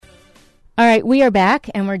All right, we are back,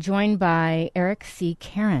 and we're joined by Eric C.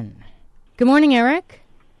 Caron. Good morning, Eric.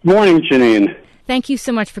 Morning, Janine. Thank you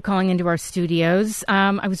so much for calling into our studios.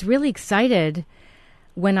 I was really excited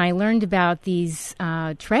when I learned about these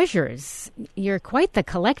treasures. You're quite the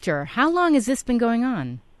collector. How long has this been going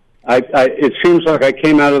on? It seems like I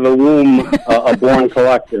came out of the womb a born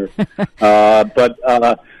collector.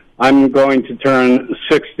 But I'm going to turn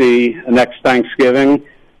 60 next Thanksgiving,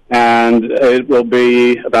 and it will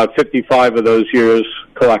be about 55 of those years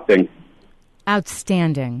collecting.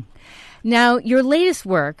 Outstanding. Now, your latest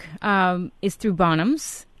work is through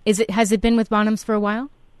Bonhams. Has it been with Bonhams for a while?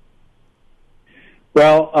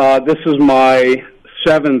 Well, this is my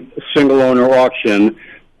 7th single-owner auction,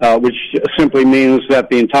 which simply means that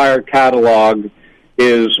the entire catalog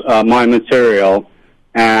is my material.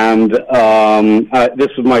 And this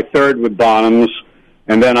is my 3rd with Bonhams.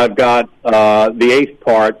 And then I've got the 8th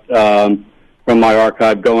part from my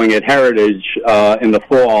archive going at Heritage in the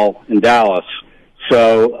fall in Dallas.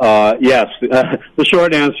 So, yes, the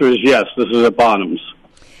short answer is yes, this is at Bonhams.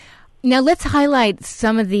 Now, let's highlight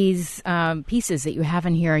some of these pieces that you have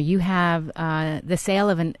in here. You have the sale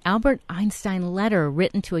of an Albert Einstein letter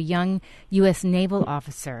written to a young U.S. naval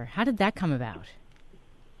officer. How did that come about?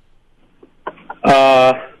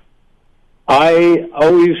 I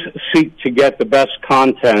always seek to get the best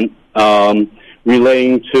content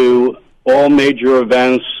relating to all major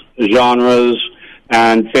events, genres,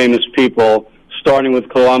 and famous people, starting with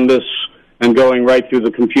Columbus and going right through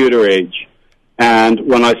the computer age. And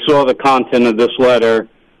when I saw the content of this letter,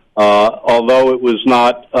 although it was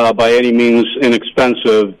not by any means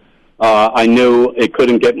inexpensive, I knew it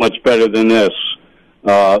couldn't get much better than this.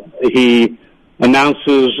 He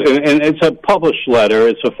announces, and it's a published letter,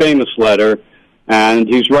 it's a famous letter, and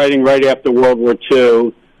he's writing right after World War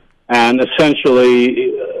II, and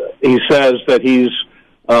essentially he says that he's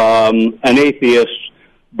an atheist,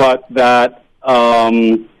 but that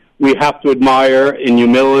we have to admire in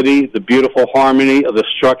humility the beautiful harmony of the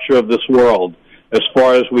structure of this world as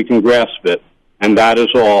far as we can grasp it, and that is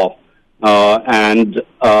all. And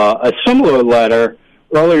a similar letter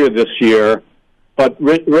earlier this year, but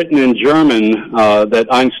written in German, that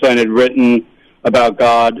Einstein had written about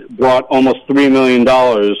God, brought almost $3 million.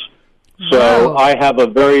 So wow. I have a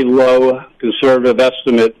very low conservative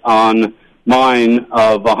estimate on mine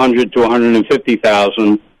of 100 to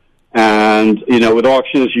 150,000. And, with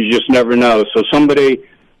auctions, you just never know. So somebody,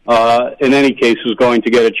 in any case, is going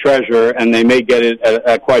to get a treasure, and they may get it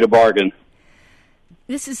at quite a bargain.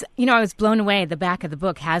 This is, I was blown away. The back of the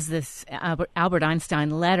book has this Albert Einstein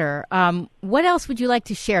letter. What else would you like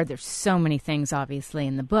to share? There's so many things, obviously,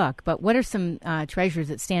 in the book, but what are some treasures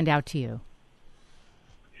that stand out to you?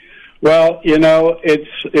 Well,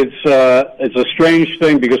 it's a strange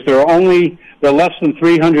thing because there are less than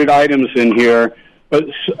 300 items in here, but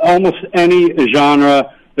almost any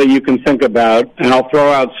genre that you can think about, and I'll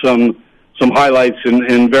throw out some highlights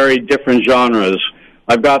in very different genres.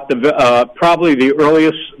 I've got probably the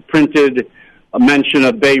earliest printed mention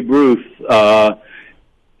of Babe Ruth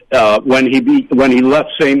when he left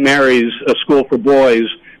St. Mary's, a school for boys,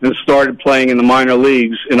 and started playing in the minor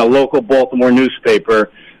leagues in a local Baltimore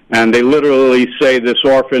newspaper. And they literally say this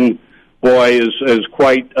orphan boy is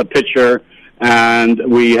quite a pitcher, and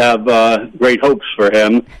we have great hopes for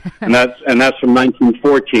him. and that's from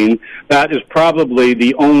 1914. That is probably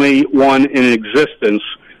the only one in existence.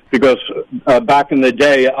 Because back in the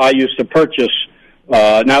day, I used to purchase,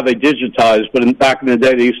 now they digitize, but back in the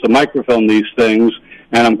day, they used to microfilm these things,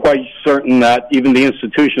 and I'm quite certain that even the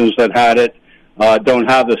institutions that had it don't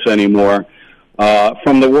have this anymore.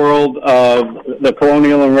 From the world of the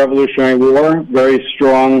Colonial and Revolutionary War, very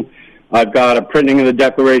strong. I've got a printing of the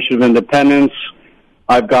Declaration of Independence.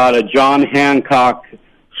 I've got a John Hancock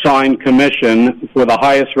signed commission for the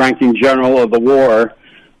highest-ranking general of the war,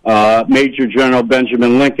 Major General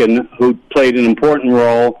Benjamin Lincoln, who played an important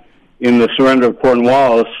role in the surrender of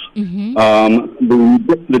Cornwallis. Mm-hmm.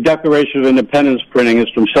 The Declaration of Independence printing is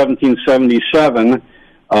from 1777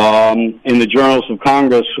 in the Journals of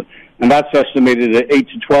Congress, and that's estimated at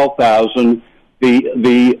 8,000 to 12,000.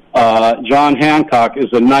 The John Hancock is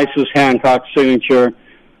the nicest Hancock signature.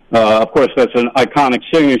 Of course, that's an iconic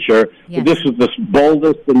signature. Yes. But this is the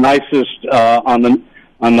boldest, the nicest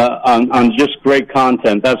on just great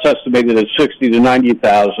content. That's estimated at 60,000 to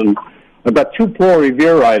 90,000. I've got 2 Paul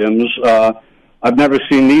Revere items. I've never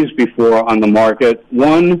seen these before on the market.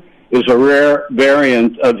 One is a rare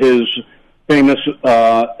variant of his famous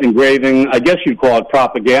engraving, I guess you'd call it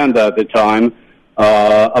propaganda at the time,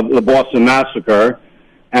 of the Boston Massacre.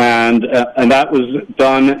 And that was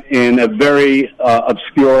done in a very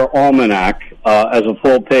obscure almanac as a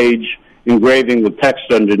full-page engraving with text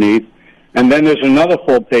underneath. And then there's another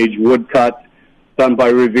full-page woodcut done by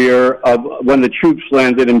Revere of when the troops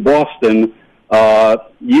landed in Boston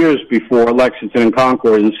years before Lexington and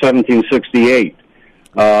Concord in 1768.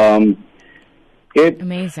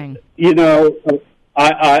 Amazing. You know,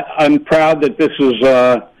 I'm proud that this is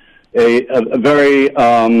a very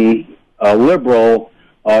liberal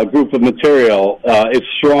group of material. It's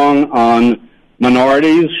strong on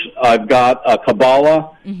minorities. I've got a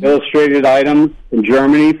Kabbalah illustrated item from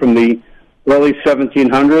Germany from the early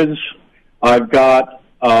 1700s. I've got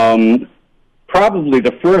probably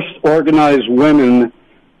the first organized women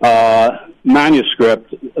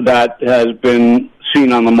manuscript that has been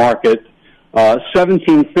seen on the market.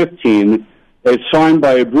 1715. It's signed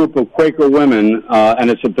by a group of Quaker women, and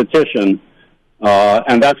it's a petition.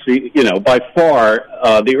 And that's by far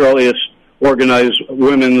the earliest organized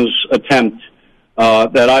women's attempt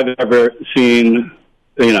that I've ever seen.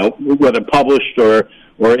 Whether published or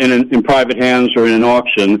in private hands or in an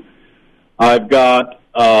auction. I've got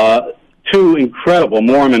two incredible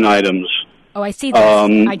Mormon items. Oh, I see this.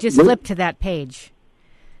 I just flipped to that page.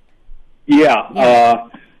 Yeah.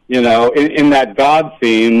 In that God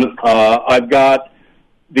theme, I've got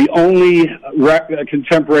the only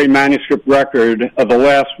contemporary manuscript record of the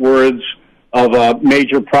last words of a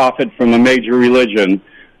major prophet from a major religion.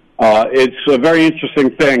 It's a very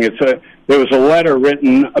interesting thing. There was a letter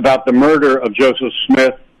written about the murder of Joseph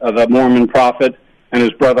Smith, the Mormon prophet, and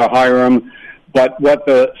his brother Hiram. But what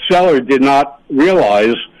the seller did not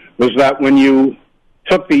realize was that when you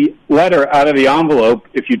took the letter out of the envelope,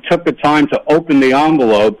 if you took the time to open the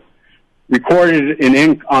envelope, recorded in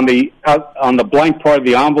ink on the blank part of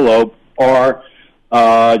the envelope are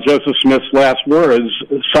Joseph Smith's last words,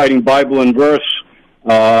 citing Bible and verse,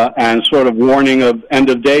 and sort of warning of end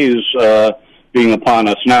of days being upon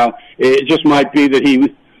us. Now, it just might be that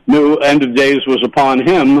he knew end of days was upon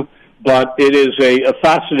him, but it is a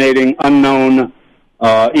fascinating unknown,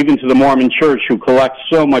 even to the Mormon Church, who collects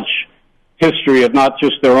so much history of not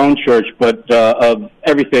just their own church, but of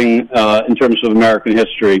everything in terms of American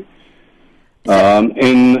history.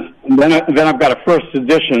 And then I've got a first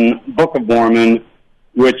edition Book of Mormon,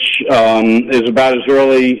 which is about as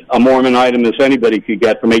early a Mormon item as anybody could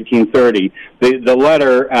get, from 1830. The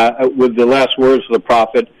letter with the last words of the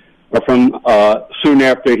prophet are from soon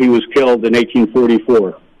after he was killed in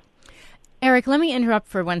 1844. Eric, let me interrupt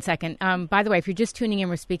for 1 second. By the way, if you're just tuning in,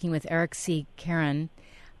 we're speaking with Eric C. Caron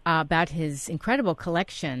about his incredible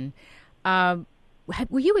collection.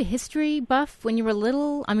 Were you a history buff when you were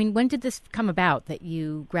little? I mean, when did this come about that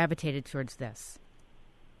you gravitated towards this?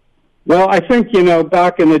 Well, I think,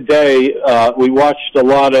 back in the day, we watched a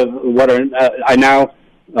lot of what I now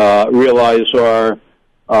realize are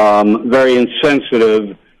very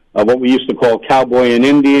insensitive, what we used to call cowboy and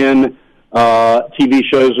Indian TV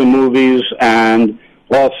shows and movies, and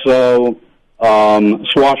also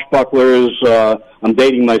swashbucklers. I'm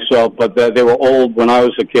dating myself, but they were old when I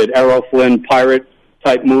was a kid. Errol Flynn,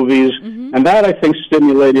 pirate-type movies. Mm-hmm. And that, I think,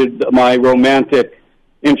 stimulated my romantic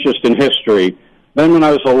interest in history. Then when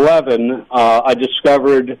I was 11, I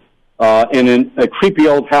discovered in a creepy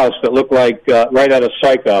old house that looked like right out of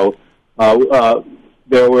Psycho,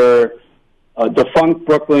 there were defunct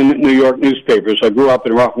Brooklyn, New York newspapers. I grew up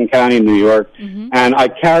in Rockland County, New York, and I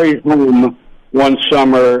carried home one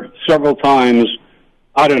summer several times,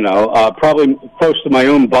 I don't know, probably close to my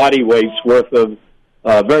own body weight's worth of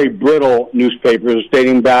very brittle newspapers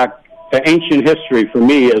dating back to ancient history for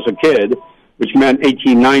me as a kid, which meant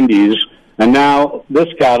 1890s. And now this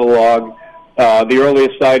catalog, the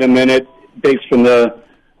earliest item in it dates from the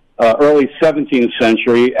early 17th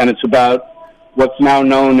century, and it's about what's now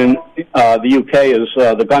known in the UK as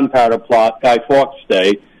the Gunpowder Plot, Guy Fawkes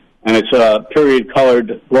Day, and it's a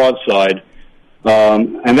period-colored broadside.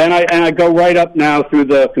 And then I go right up now through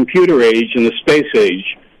the computer age and the space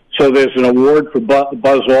age. So there's an award for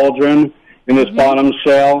Buzz Aldrin in this bottom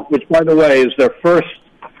sale, which, by the way, is their first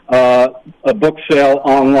a book sale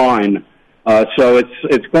online. So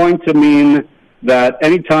it's going to mean that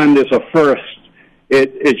anytime there's a first,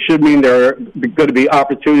 it should mean there are going to be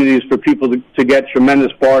opportunities for people to get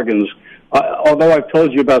tremendous bargains. Although I've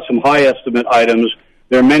told you about some high estimate items,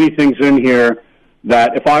 there are many things in here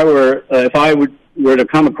that if I were to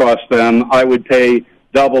come across them, I would pay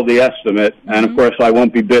double the estimate, and of course I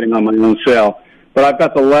won't be bidding on my own sale. But I've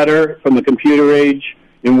got the letter from the computer age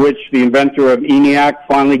in which the inventor of ENIAC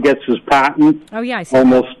finally gets his patent. Oh yeah, I see.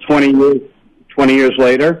 Almost 20 years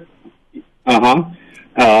later.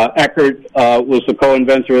 Eckert was the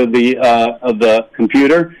co-inventor of the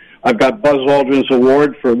computer. I've got Buzz Aldrin's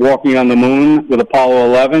award for walking on the moon with Apollo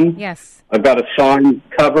 11. Yes. I've got a signed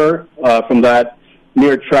cover from that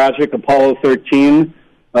near tragic Apollo 13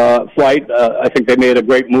 flight. I think they made a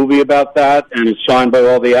great movie about that, and it's signed by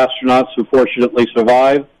all the astronauts who fortunately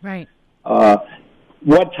survived. Right.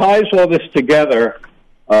 What ties all this together,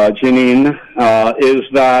 Janine, is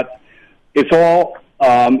that it's all,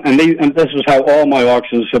 and this is how all my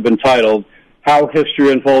auctions have been titled, How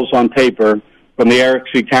History Unfolds on Paper, from the Eric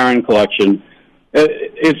C. Karen collection.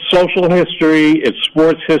 It's social history, it's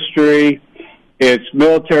sports history, it's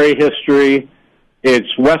military history, it's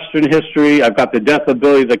Western history. I've got the death of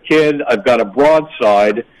Billy the Kid. I've got a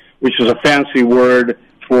broadside, which is a fancy word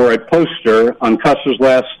for a poster on Custer's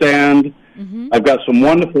Last Stand. Mm-hmm. I've got some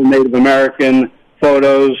wonderful Native American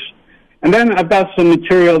photos. And then I've got some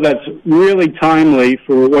material that's really timely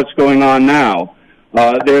for what's going on now.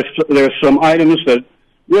 There's some items that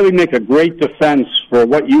really make a great defense for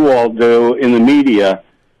what you all do in the media,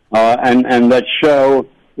 and that show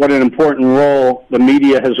what an important role the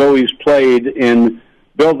media has always played in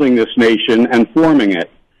building this nation and forming it.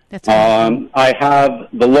 That's awesome. I have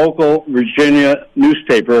the local Virginia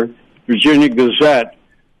newspaper, Virginia Gazette,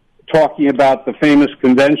 talking about the famous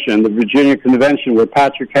convention, the Virginia Convention, where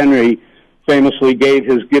Patrick Henry famously gave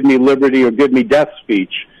his "Give me liberty or give me death"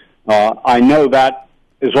 speech. I know that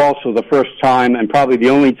is also the first time, and probably the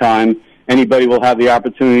only time, anybody will have the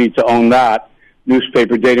opportunity to own that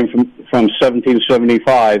newspaper dating from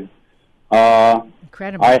 1775.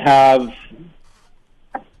 Incredible. I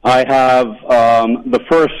have the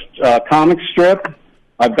first comic strip.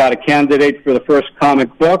 I've got a candidate for the first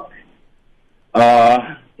comic book.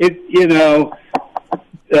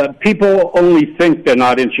 People only think they're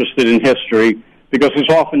not interested in history because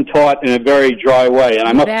it's often taught in a very dry way. And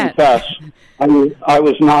I must confess, I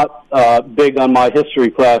was not big on my history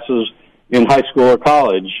classes in high school or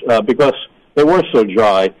college because they were so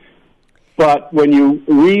dry. But when you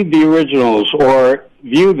read the originals or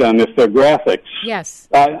view them, if they're graphics, yes,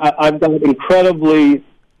 I've got incredibly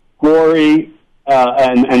gory,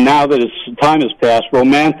 and now that time has passed,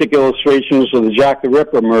 romantic illustrations of the Jack the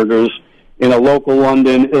Ripper murders in a local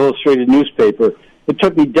London illustrated newspaper. It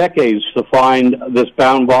took me decades to find this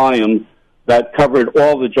bound volume that covered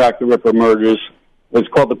all the Jack the Ripper murders. It's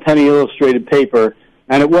called the Penny Illustrated Paper,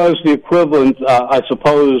 and it was the equivalent, I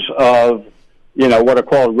suppose, of what are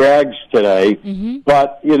called rags today. Mm-hmm.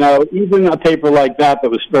 But, even a paper like that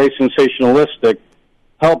was very sensationalistic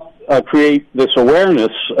helped create this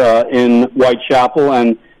awareness in Whitechapel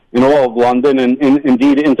and in all of London and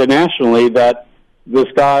indeed internationally that this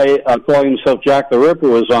guy calling himself Jack the Ripper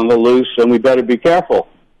was on the loose and we better be careful.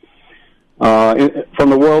 From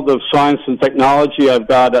the world of science and technology, I've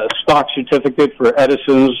got a stock certificate for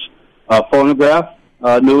Edison's phonograph,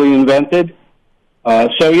 newly invented.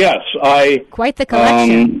 So yes, quite the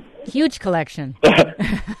collection, huge collection.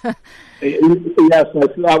 Yes,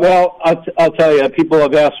 well, I'll tell you. People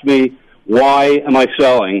have asked me why am I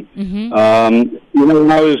selling. Mm-hmm.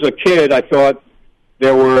 When I was a kid, I thought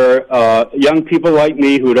there were young people like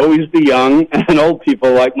me who would always be young, and old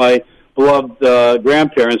people like my beloved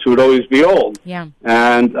grandparents who would always be old. Yeah,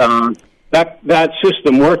 and that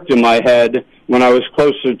system worked in my head when I was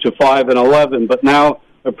closer to 5 and 11, but now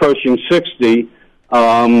approaching 60.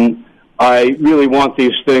 I really want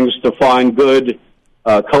these things to find good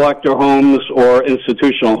collector homes or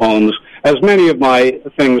institutional homes, as many of my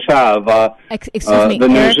things have. Excuse me, the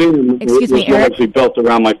Eric, museum was largely built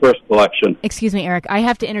around my first collection. Excuse me, Eric. I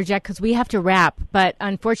have to interject because we have to wrap, but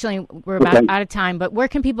unfortunately we're about out of time. But where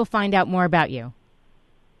can people find out more about you?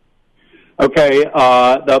 Okay,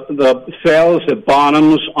 the sale is at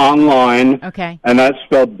Bonham's online. Okay. And that's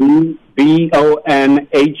spelled Bonhams.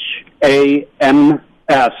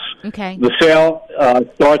 Okay. The sale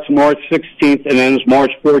starts March 16th and ends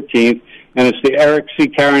March 14th, and it's the Eric C.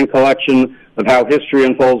 Karen collection of How History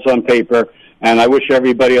Unfolds on Paper. And I wish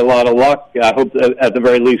everybody a lot of luck. I hope that at the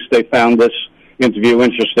very least they found this interview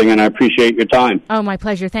interesting, and I appreciate your time. Oh, my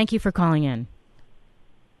pleasure. Thank you for calling in.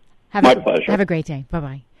 My pleasure. Have a great day.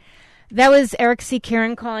 Bye-bye. That was Eric C.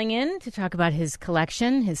 Karen calling in to talk about his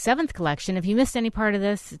collection, his 7th collection. If you missed any part of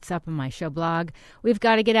this, it's up on my show blog. We've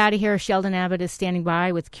got to get out of here. Sheldon Abbott is standing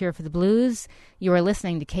by with Cure for the Blues. You are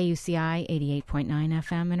listening to KUCI 88.9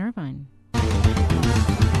 FM in Irvine.